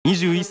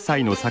91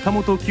歳の坂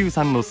本九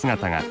さんの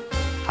姿が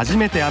初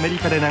めてアメリ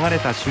カで流れ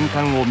た瞬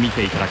間を見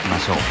ていただきま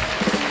しょう。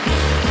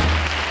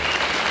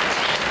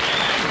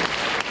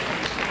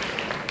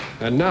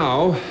And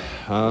now,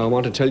 I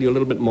want to tell you a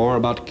little bit more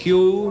about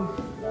Q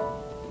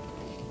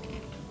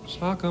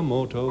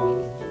Sakamoto.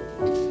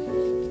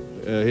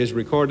 His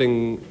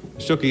recording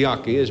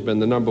Sukiyaki has been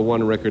the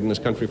 #1 record in this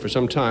country for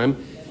some time,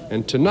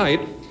 and tonight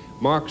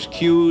marks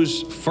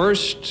Q's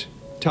first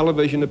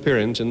television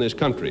appearance in this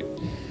country.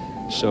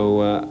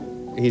 So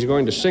he's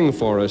going to sing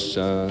for us,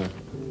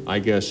 I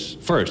guess,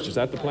 first. Is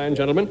that the plan,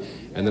 gentlemen?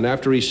 And then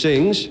after he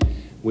sings,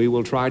 we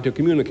will try to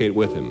communicate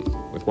with him,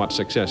 with what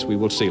success we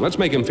will see. Let's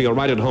make him feel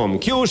right at home.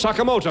 Q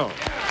Sakamoto.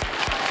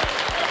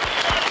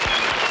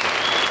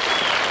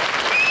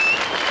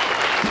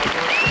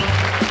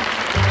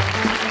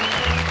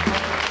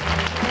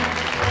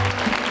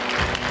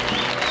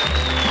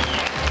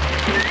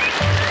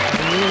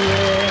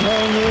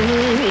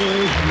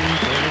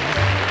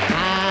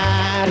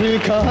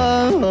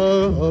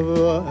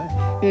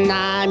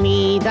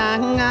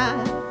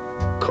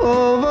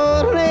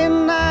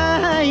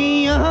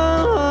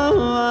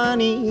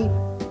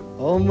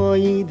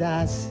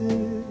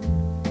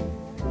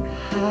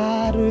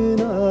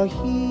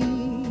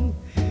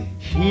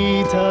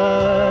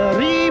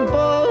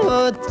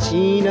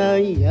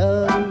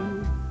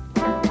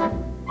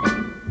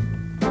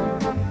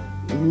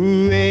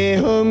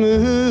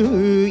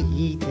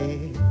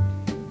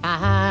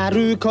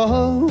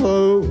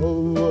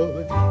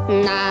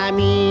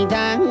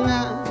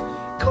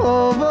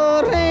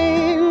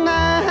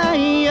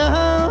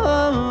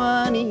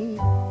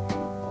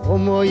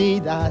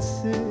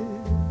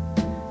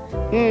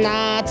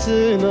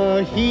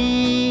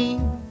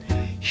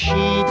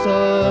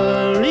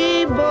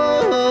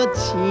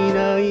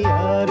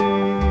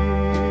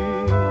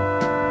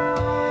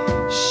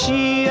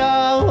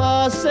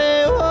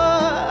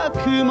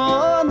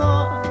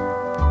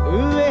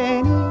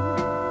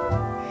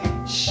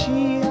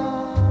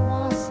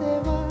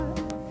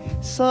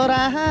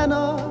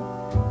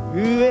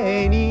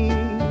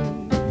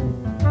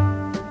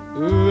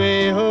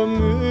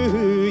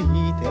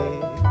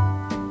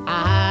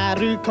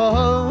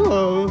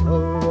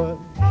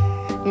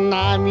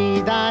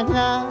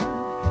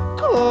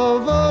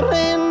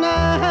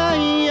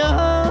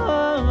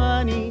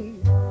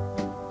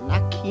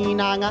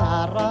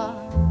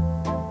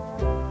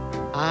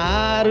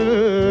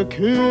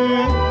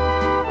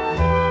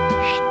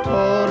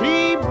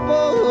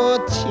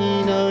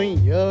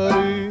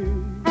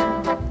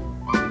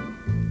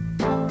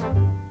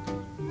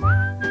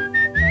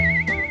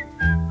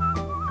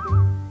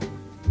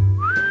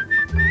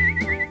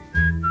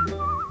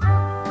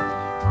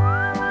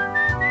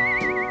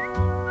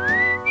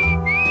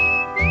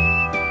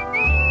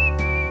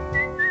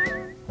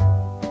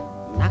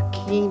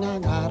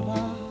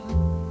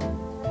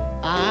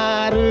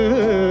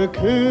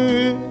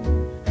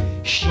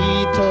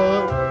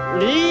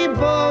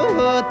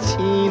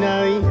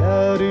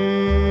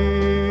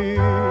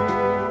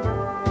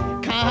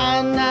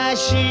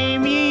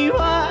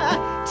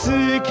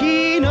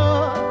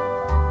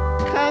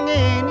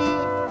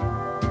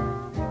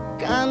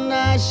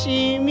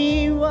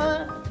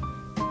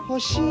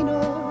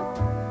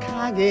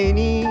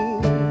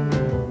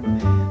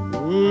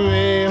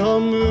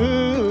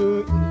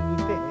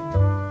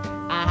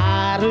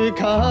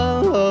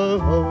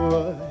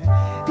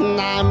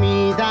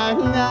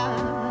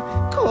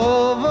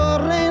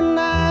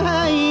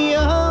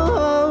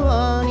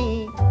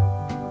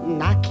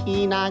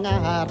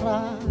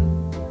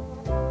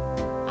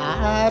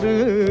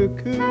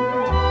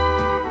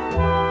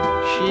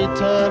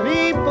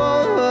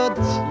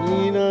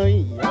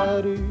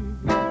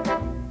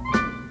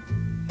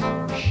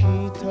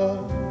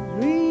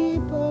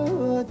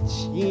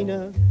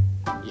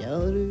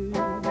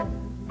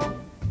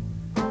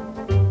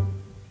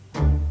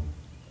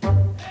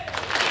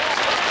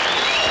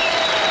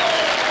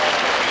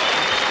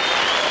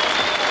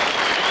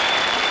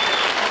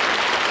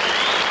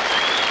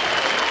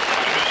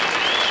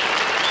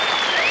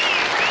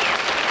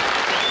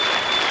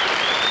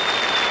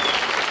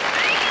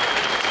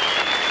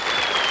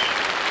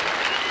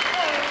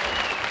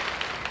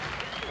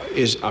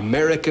 Is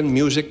American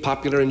music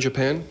popular in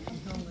Japan?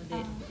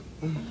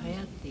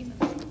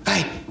 は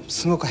い、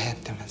すごく流行っ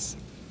てます。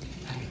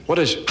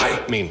What does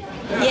 "hi" mean?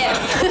 Yes.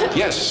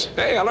 Yes.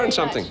 Hey, I learned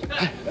something.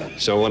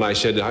 So when I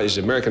said, "Is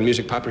American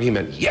music popular?" he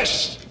meant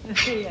yes.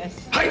 Yes.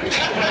 Hi.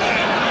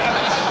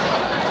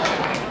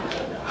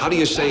 How do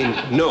you say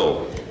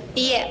no?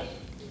 Yeah.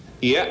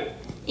 Yeah.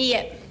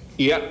 Yeah.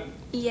 Yeah.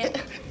 Yeah.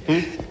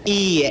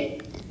 Yeah.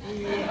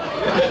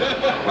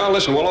 Well,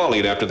 listen, we'll all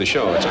eat after the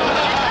show. It's all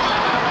right.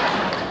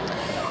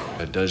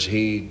 Does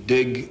he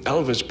dig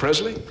Elvis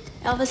Presley?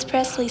 Elvis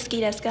Presley 好き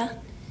ですか？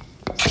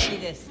好き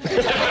です。I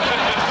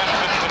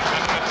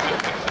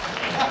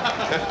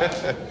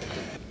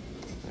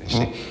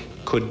see.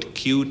 Could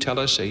Q tell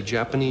us a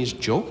Japanese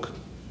joke?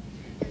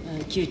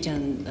 Q ちゃ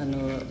ん、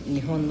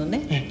日本の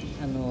ね、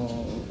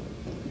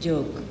ジョ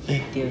ーク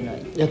っていうのは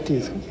やっていい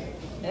ですか？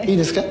いい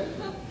ですか？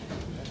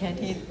 Can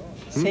he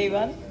say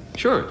one?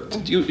 Sure.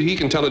 He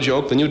can tell a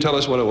joke, then you tell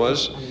us what it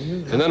was,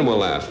 and then we'll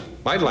laugh.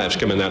 My laughs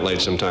come in that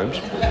late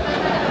sometimes.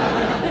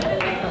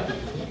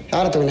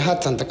 ある時にハッ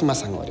ツァンとクマ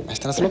さんがおりまし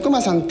たら、そのク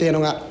マさんっていうの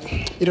が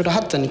いろいろハ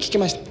ッツァンに聞き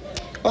まし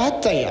た。ハッ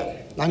ツァンや、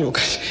何おか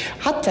しい、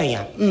ハッツァン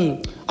や、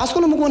あそこ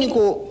の向こうに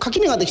こう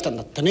垣根ができたん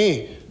だって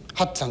ね。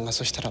ハッツァンが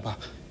そしたらば、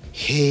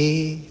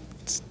へえっ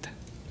つった。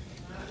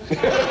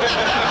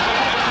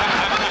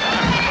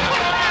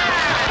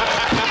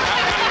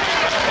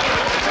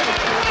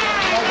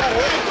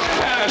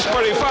That's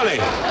pretty funny.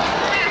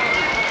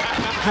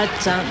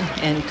 Hatsan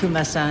and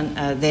Kuma-san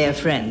are their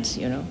friends,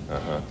 you know.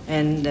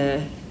 And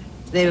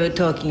they were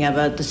talking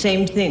about the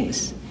same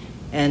things.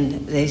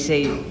 And they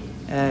say,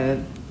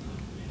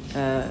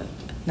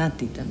 なん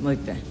て言った？もう一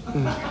回。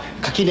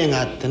垣根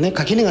があってね、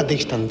垣根がで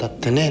きたんだっ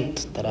てねっ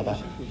つったらば、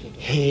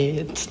へ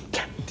えっつっ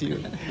たってい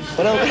う。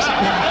これはおかしい。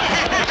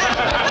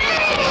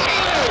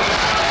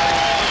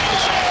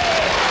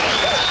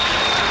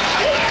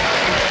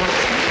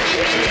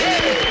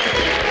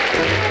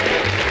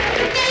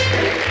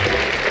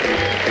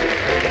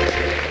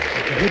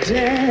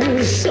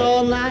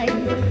そうない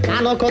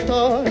あの子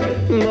と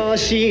も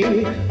し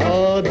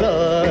踊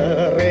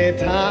れ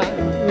た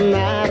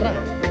なら、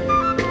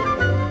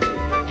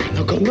あ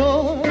の子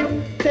の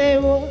手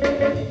を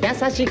優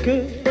し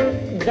く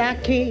抱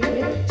き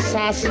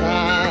ささ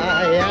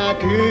や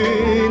く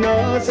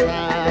の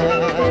さ、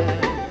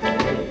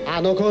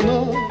あの子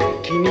の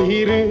気に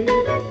入る言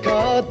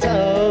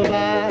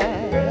葉、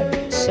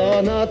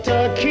その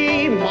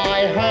時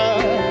My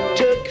heart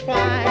took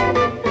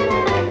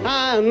fire、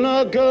あ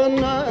の子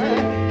の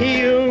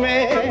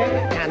夢、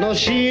楽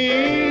しい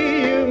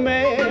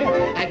夢、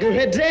I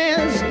could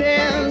dance,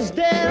 dance,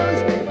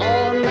 dance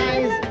all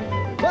night.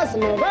 What's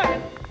more?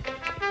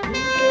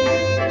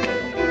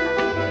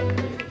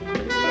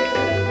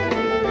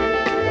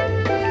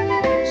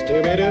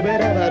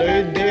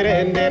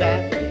 Stubidubidabadoo-dee-dee-dee-da,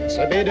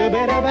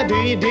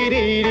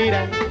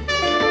 stubidubidabadoo-dee-dee-dee-da.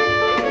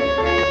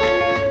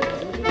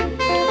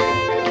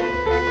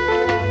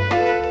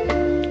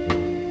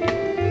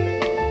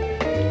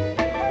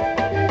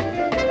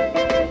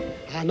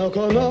あの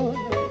子の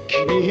気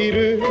に入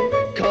る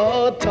言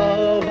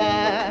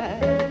葉、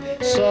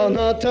そ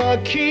の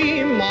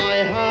時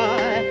My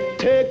heart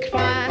took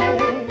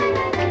fire、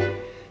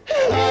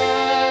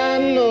 あ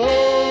の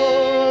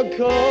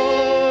子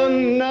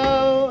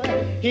の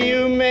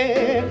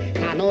夢、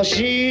楽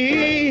し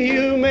い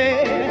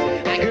夢、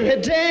 I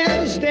could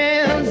dance,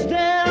 dance,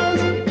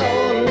 dance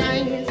all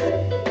night.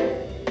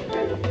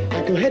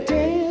 I could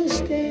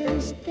dance,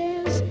 dance,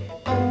 dance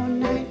all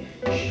night.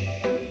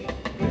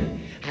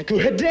 I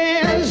could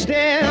dance,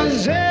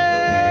 dance, dance.